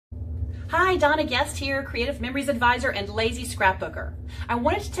Hi, Donna Guest here, Creative Memories Advisor and Lazy Scrapbooker. I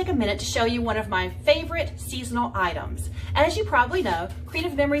wanted to take a minute to show you one of my favorite seasonal items. As you probably know,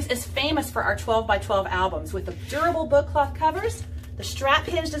 Creative Memories is famous for our 12 by 12 albums with the durable book cloth covers, the strap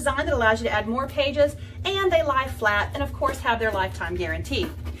hinge design that allows you to add more pages, and they lie flat and of course have their lifetime guarantee.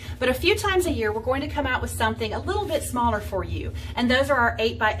 But a few times a year, we're going to come out with something a little bit smaller for you, and those are our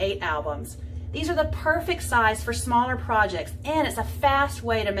 8 by 8 albums. These are the perfect size for smaller projects, and it's a fast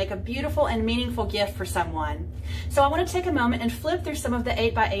way to make a beautiful and meaningful gift for someone. So I want to take a moment and flip through some of the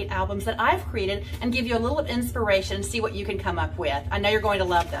 8 by 8 albums that I've created and give you a little inspiration and see what you can come up with. I know you're going to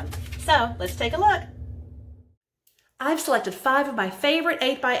love them. So let's take a look. I've selected 5 of my favorite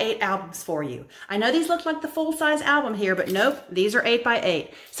 8 by 8 albums for you. I know these look like the full-size album here, but nope, these are 8 by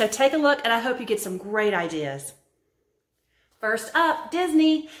 8. So take a look, and I hope you get some great ideas. First up,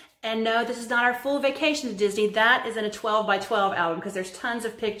 Disney. And no, this is not our full vacation to Disney. That is in a 12 by 12 album because there's tons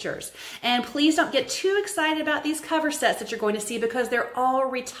of pictures. And please don't get too excited about these cover sets that you're going to see because they're all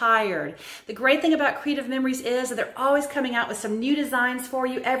retired. The great thing about Creative Memories is that they're always coming out with some new designs for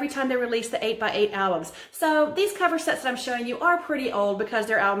you every time they release the 8 by 8 albums. So these cover sets that I'm showing you are pretty old because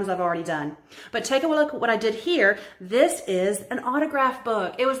they're albums I've already done. But take a look at what I did here. This is an autograph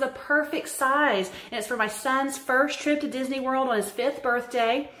book. It was the perfect size, and it's for my son's first trip to Disney World on his 5th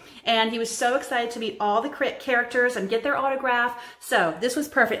birthday. And he was so excited to meet all the characters and get their autograph. So this was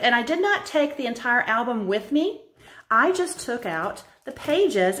perfect. And I did not take the entire album with me. I just took out the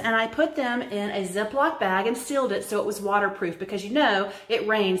pages and I put them in a Ziploc bag and sealed it so it was waterproof because you know it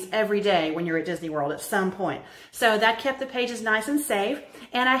rains every day when you're at Disney World at some point. So that kept the pages nice and safe.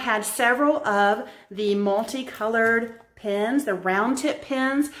 And I had several of the multicolored pens, the round tip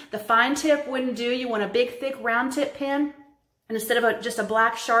pens. The fine tip wouldn't do. You want a big, thick round tip pen. And instead of just a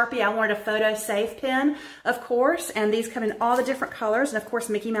black Sharpie, I wanted a photo safe pen, of course. And these come in all the different colors. And of course,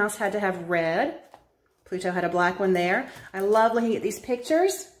 Mickey Mouse had to have red. Pluto had a black one there. I love looking at these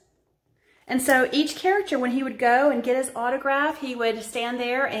pictures. And so each character, when he would go and get his autograph, he would stand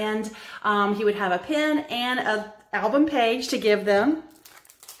there and he would have a pen and an album page to give them.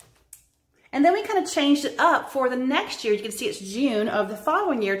 And then we kind of changed it up for the next year. You can see it's June of the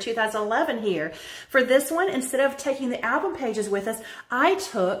following year, 2011 here. For this one, instead of taking the album pages with us, I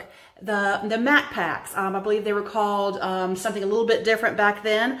took the matte packs. I believe they were called something a little bit different back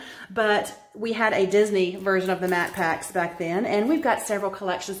then, but we had a Disney version of the matte packs back then, and we've got several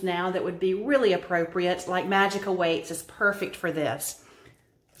collections now that would be really appropriate, like Magic Awaits is perfect for this.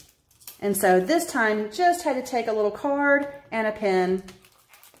 And so this time, just had to take a little card and a pen,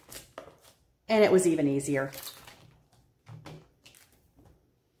 and it was even easier.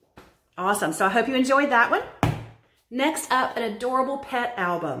 Awesome, so I hope you enjoyed that one. Next up, an adorable pet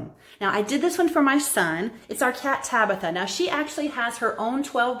album. Now, I did this one for my son. It's our cat Tabitha. Now, she actually has her own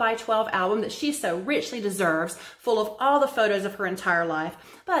 12 by 12 album that she so richly deserves, full of all the photos of her entire life.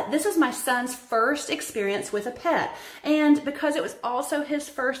 But this is my son's first experience with a pet. And because it was also his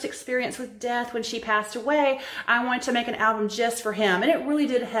first experience with death when she passed away, I wanted to make an album just for him. And it really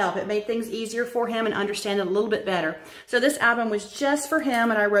did help. It made things easier for him and understand it a little bit better. So this album was just for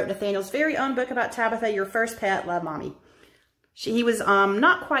him, and I wrote Nathaniel's very own book about Tabitha, Your First Pet, Love Mommy. He was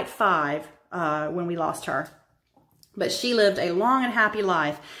not quite 5 when we lost her, but she lived a long and happy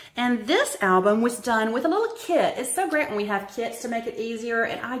life. And this album was done with a little kit. It's so great when we have kits to make it easier,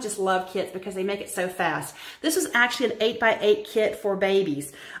 and I just love kits because they make it so fast. This was actually an 8 by 8 kit for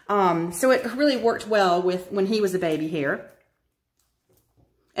babies, so it really worked well with when he was a baby here.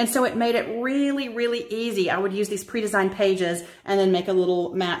 And so it made it really, really easy. I would use these pre-designed pages and then make a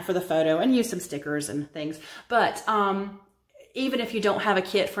little mat for the photo and use some stickers and things. But even if you don't have a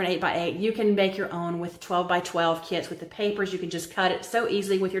kit for an 8 by 8, you can make your own with 12 by 12 kits with the papers. You can just cut it so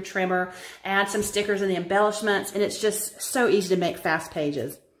easily with your trimmer, add some stickers and the embellishments, and it's just so easy to make fast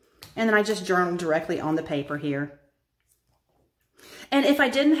pages. And then I just journaled directly on the paper here. And if I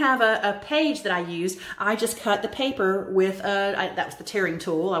didn't have a page that I used, I just cut the paper with, that was the tearing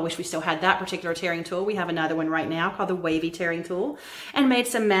tool. I wish we still had that particular tearing tool. We have another one right now called the wavy tearing tool, and made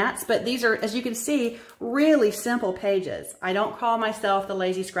some mats. But these are, as you can see, really simple pages. I don't call myself the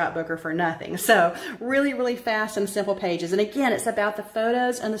lazy scrapbooker for nothing. So really, really fast and simple pages. And again, it's about the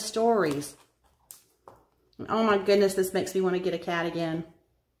photos and the stories. And oh my goodness, this makes me want to get a cat again.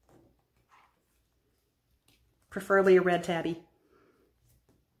 Preferably a red tabby.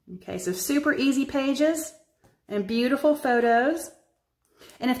 Okay, so super easy pages and beautiful photos.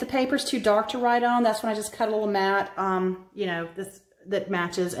 And if the paper's too dark to write on, that's when I just cut a little mat, you know, that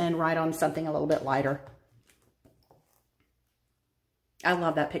matches and write on something a little bit lighter. I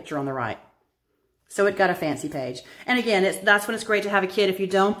love that picture on the right. So it got a fancy page. And again, that's when it's great to have a kit. If you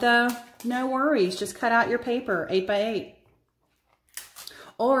don't, though, no worries. Just cut out your paper, 8 by 8.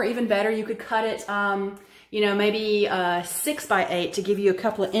 Or even better, you could cut it, you know, maybe 6 by 8 to give you a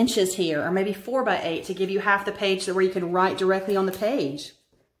couple of inches here, or maybe 4 by 8 to give you half the page where you can write directly on the page.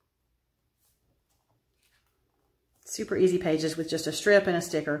 Super easy pages with just a strip and a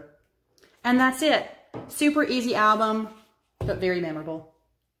sticker. And that's it. Super easy album, but very memorable.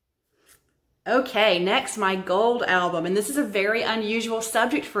 Okay, next, my gold album. And this is a very unusual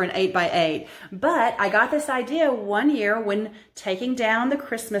subject for an 8 by 8. But I got this idea one year when taking down the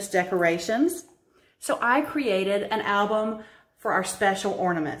Christmas decorations. So I created an album for our special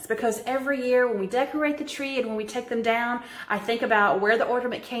ornaments, because every year when we decorate the tree and when we take them down, I think about where the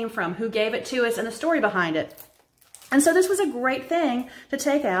ornament came from, who gave it to us, and the story behind it. And so this was a great thing to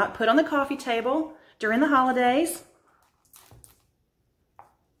take out, put on the coffee table during the holidays.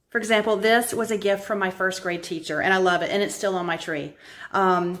 For example, this was a gift from my first grade teacher, and I love it, and it's still on my tree.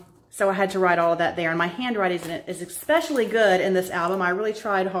 So I had to write all of that there, and my handwriting is especially good in this album. I really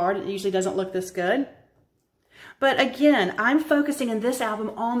tried hard. It usually doesn't look this good. But again, I'm focusing in this album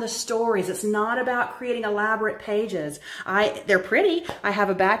on the stories. It's not about creating elaborate pages. They're pretty. I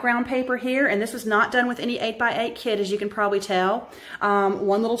have a background paper here, and this was not done with any 8 by 8 kit, as you can probably tell.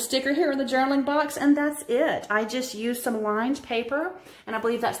 One little sticker here in the journaling box, and that's it. I just used some lined paper, and I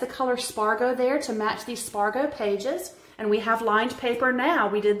believe that's the color Spargo there to match these Spargo pages. And we have lined paper now.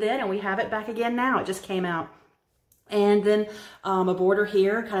 We did then, and we have it back again now. It just came out. And then a border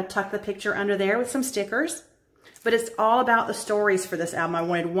here, kind of tuck the picture under there with some stickers. But it's all about the stories for this album. I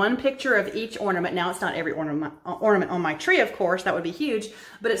wanted one picture of each ornament. Now, it's not every ornament on my tree, of course. That would be huge.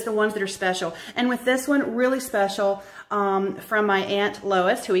 But it's the ones that are special. And with this one, really special, from my Aunt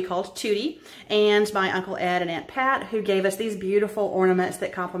Lois, who we called Tootie, and my Uncle Ed and Aunt Pat, who gave us these beautiful ornaments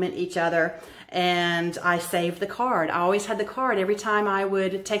that complement each other. And I saved the card. I always had the card. Every time I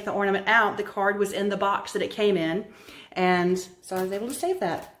would take the ornament out, the card was in the box that it came in. And so I was able to save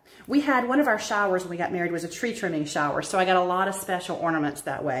that. We had one of our showers when we got married was a tree trimming shower, so I got a lot of special ornaments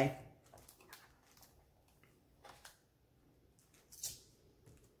that way.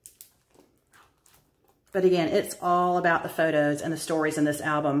 But again, it's all about the photos and the stories in this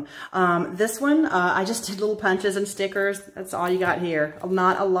album. This one, I just did little punches and stickers. That's all you got here.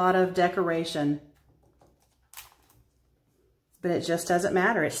 Not a lot of decoration. But it just doesn't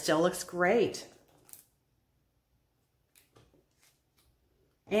matter. It still looks great.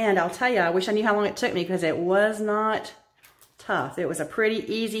 And I'll tell you, I wish I knew how long it took me, because it was not tough. It was a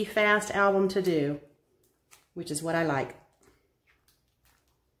pretty easy, fast album to do, which is what I like.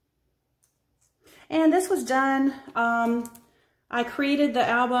 And this was done, I created the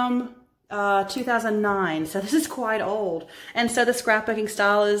album 2009, so this is quite old. And so the scrapbooking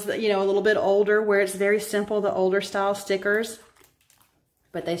style is, you know, a little bit older, where it's very simple, the older style stickers.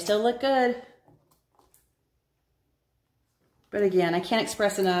 But they still look good. But again, I can't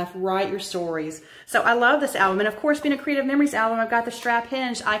express enough, write your stories. So I love this album. And of course, being a Creative Memories album, I've got the strap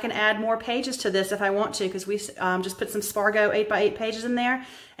hinged. I can add more pages to this if I want to, because we just put some Spargo 8 by 8 pages in there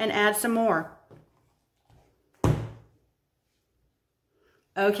and add some more.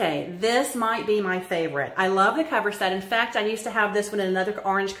 Okay, this might be my favorite. I love the cover set. In fact, I used to have this one in another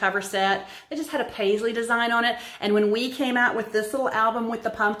orange cover set. It just had a paisley design on it. And when we came out with this little album with the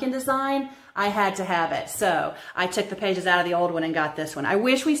pumpkin design, I had to have it. So I took the pages out of the old one and got this one. I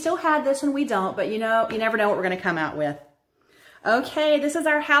wish we still had this one. We don't, but you know, you never know what we're going to come out with. Okay, this is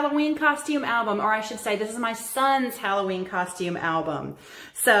our Halloween costume album, or I should say this is my son's Halloween costume album.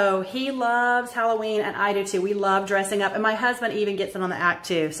 So he loves Halloween, and I do too. We love dressing up, and my husband even gets in on the act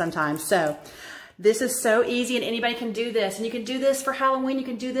too sometimes. So this is so easy, and anybody can do this. And you can do this for Halloween. You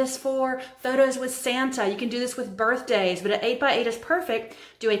can do this for photos with Santa. You can do this with birthdays, but an 8 by 8 is perfect.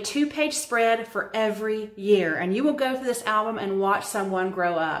 Do a 2-page spread for every year, and you will go through this album and watch someone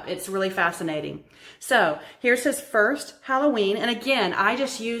grow up. It's really fascinating. So here's his first Halloween. And again, I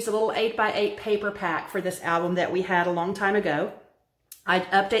just used a little 8 by 8 paper pack for this album that we had a long time ago. I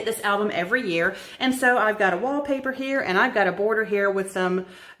update this album every year. And so I've got a wallpaper here, and I've got a border here with some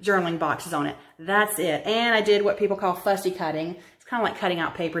journaling boxes on it. That's it. And I did what people call fussy cutting. It's kind of like cutting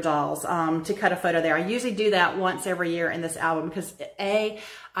out paper dolls to cut a photo there. I usually do that once every year in this album because A,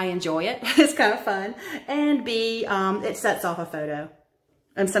 I enjoy it. It's kind of fun. And B, it sets off a photo.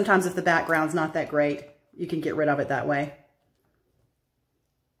 And sometimes if the background's not that great, you can get rid of it that way.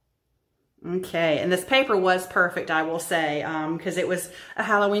 Okay, and this paper was perfect, I will say, because it was a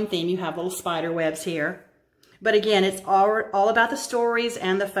Halloween theme. You have little spider webs here. But again, it's all about the stories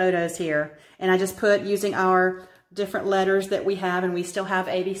and the photos here. And I just put, using our different letters that we have, and we still have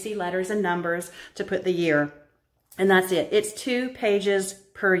ABC letters and numbers to put the year. And that's it. It's 2 pages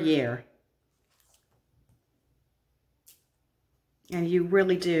per year. And you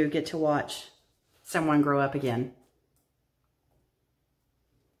really do get to watch someone grow up again.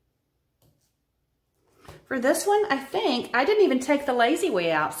 For this one, I think I didn't even take the lazy way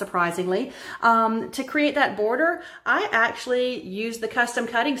out, surprisingly. To create that border, I actually used the custom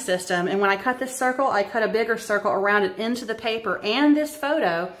cutting system. And when I cut this circle, I cut a bigger circle around it into the paper and this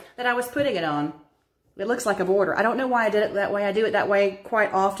photo that I was putting it on. It looks like a border. I don't know why I did it that way. I do it that way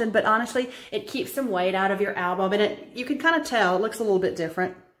quite often, but honestly, it keeps some weight out of your album, and you can kind of tell it looks a little bit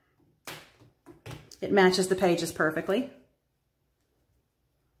different. It matches the pages perfectly.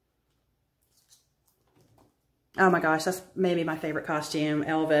 Oh my gosh, that's maybe my favorite costume,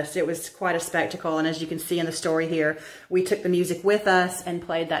 Elvis. It was quite a spectacle, and as you can see in the story here, we took the music with us and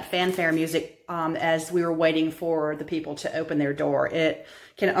played that fanfare music as we were waiting for the people to open their door. It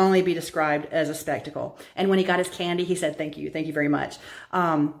can only be described as a spectacle. And when he got his candy, he said, thank you very much.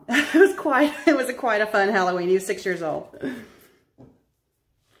 It was quite a fun Halloween. He was 6 years old.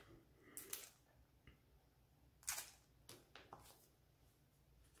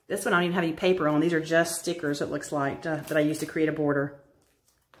 This one I don't even have any paper on. These are just stickers, it looks like, that I used to create a border.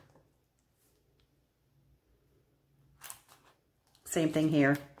 Same thing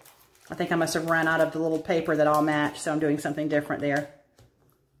here. I think I must have run out of the little paper that all match, so I'm doing something different there.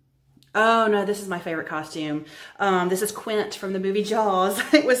 Oh no, this is my favorite costume. This is Quint from the movie Jaws.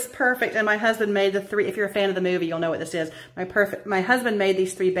 It was perfect, and my husband made the three, if you're a fan of the movie, you'll know what this is. My husband made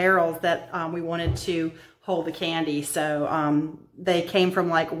these 3 barrels that we wanted to hold the candy. So they came from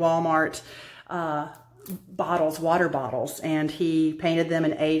like Walmart bottles, water bottles, and he painted them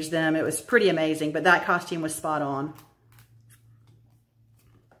and aged them. It was pretty amazing, but that costume was spot on.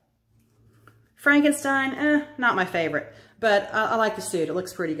 Frankenstein, not my favorite, but I like the suit. It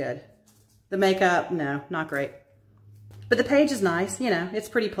looks pretty good. The makeup, no, not great. But the page is nice, you know, it's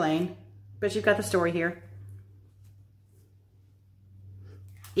pretty plain, but you've got the story here.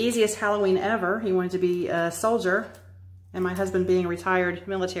 Easiest Halloween ever. He wanted to be a soldier, and my husband, being retired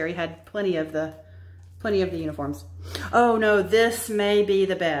military, had plenty of the uniforms. Oh no, this may be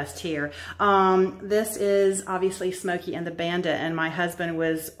the best here. This is obviously Smokey and the Bandit, and my husband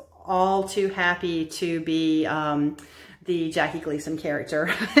was all too happy to be the Jackie Gleason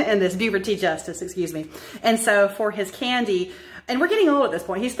character and this Buford T. Justice, excuse me. And so for his candy, and we're getting old at this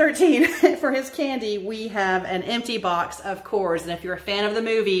point, he's 13. For his candy, we have an empty box of Coors. And if you're a fan of the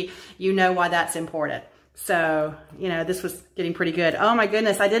movie, you know why that's important. So, you know, this was getting pretty good. Oh my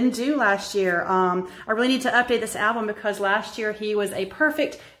goodness, I didn't do last year. I really need to update this album because last year he was a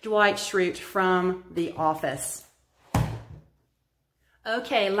perfect Dwight Schrute from The Office.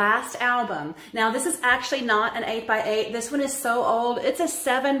 Okay, last album. Now this is actually not an 8x8. This one is so old. It's a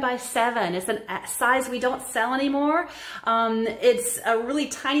 7x7. It's a size we don't sell anymore. It's a really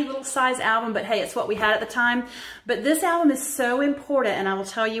tiny little size album, but hey, it's what we had at the time. But this album is so important, and I will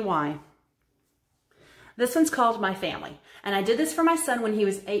tell you why. This one's called My Family, and I did this for my son when he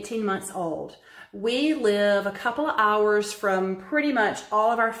was 18 months old. We live a couple of hours from pretty much all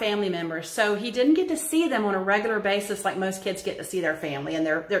of our family members, so he didn't get to see them on a regular basis like most kids get to see their family, and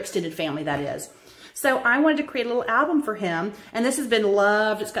their extended family, that is. So I wanted to create a little album for him, and this has been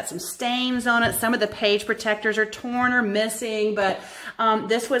loved. It's got some stains on it. Some of the page protectors are torn or missing, but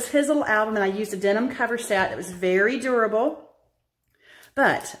this was his little album, and I used a denim cover set that was very durable.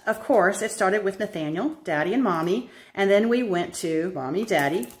 But, of course, it started with Nathaniel, Daddy, and Mommy, and then we went to Mommy,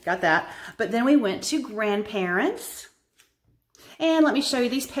 Daddy, got that, but then we went to grandparents, and let me show you,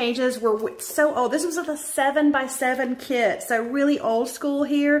 these pages were so old. This was a 7x7 kit, so really old school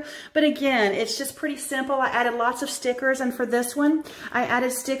here, but again, it's just pretty simple. I added lots of stickers, and for this one, I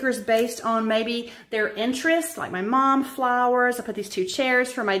added stickers based on maybe their interests, like my mom, flowers. I put these 2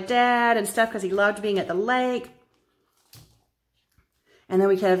 chairs for my dad and stuff because he loved being at the lake. And then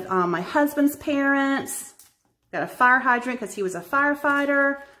we have my husband's parents. Got a fire hydrant because he was a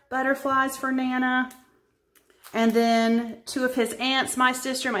firefighter. Butterflies for Nana. And then 2 of his aunts, my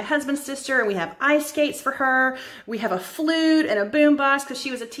sister, my husband's sister. And we have ice skates for her. We have a flute and a boombox because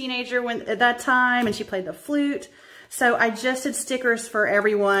she was a teenager at that time and she played the flute. So I just did stickers for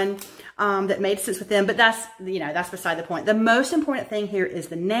everyone that made sense with them. But that's, you know, that's beside the point. The most important thing here is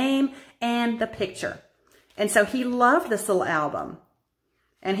the name and the picture. And so he loved this little album.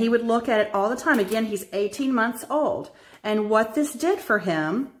 And he would look at it all the time. Again, he's 18 months old. And what this did for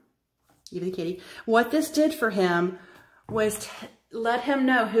him, even the kitty, what this did for him was to let him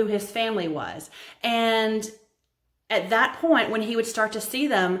know who his family was. And at that point, when he would start to see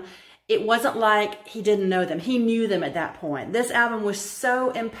them, it wasn't like he didn't know them. He knew them at that point. This album was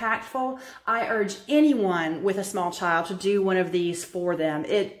so impactful. I urge anyone with a small child to do one of these for them.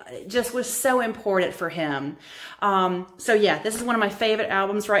 It just was so important for him. So yeah, this is one of my favorite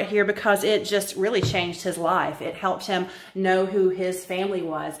albums right here because it just really changed his life. It helped him know who his family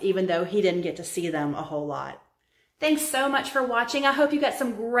was, even though he didn't get to see them a whole lot. Thanks so much for watching. I hope you got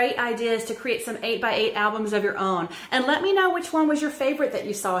some great ideas to create some 8x8 albums of your own. And let me know which one was your favorite that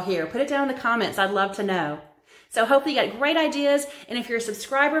you saw here. Put it down in the comments. I'd love to know. So hopefully you got great ideas. And if you're a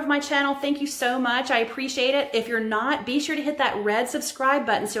subscriber of my channel, thank you so much. I appreciate it. If you're not, be sure to hit that red subscribe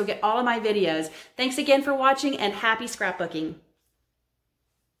button so you'll get all of my videos. Thanks again for watching and happy scrapbooking.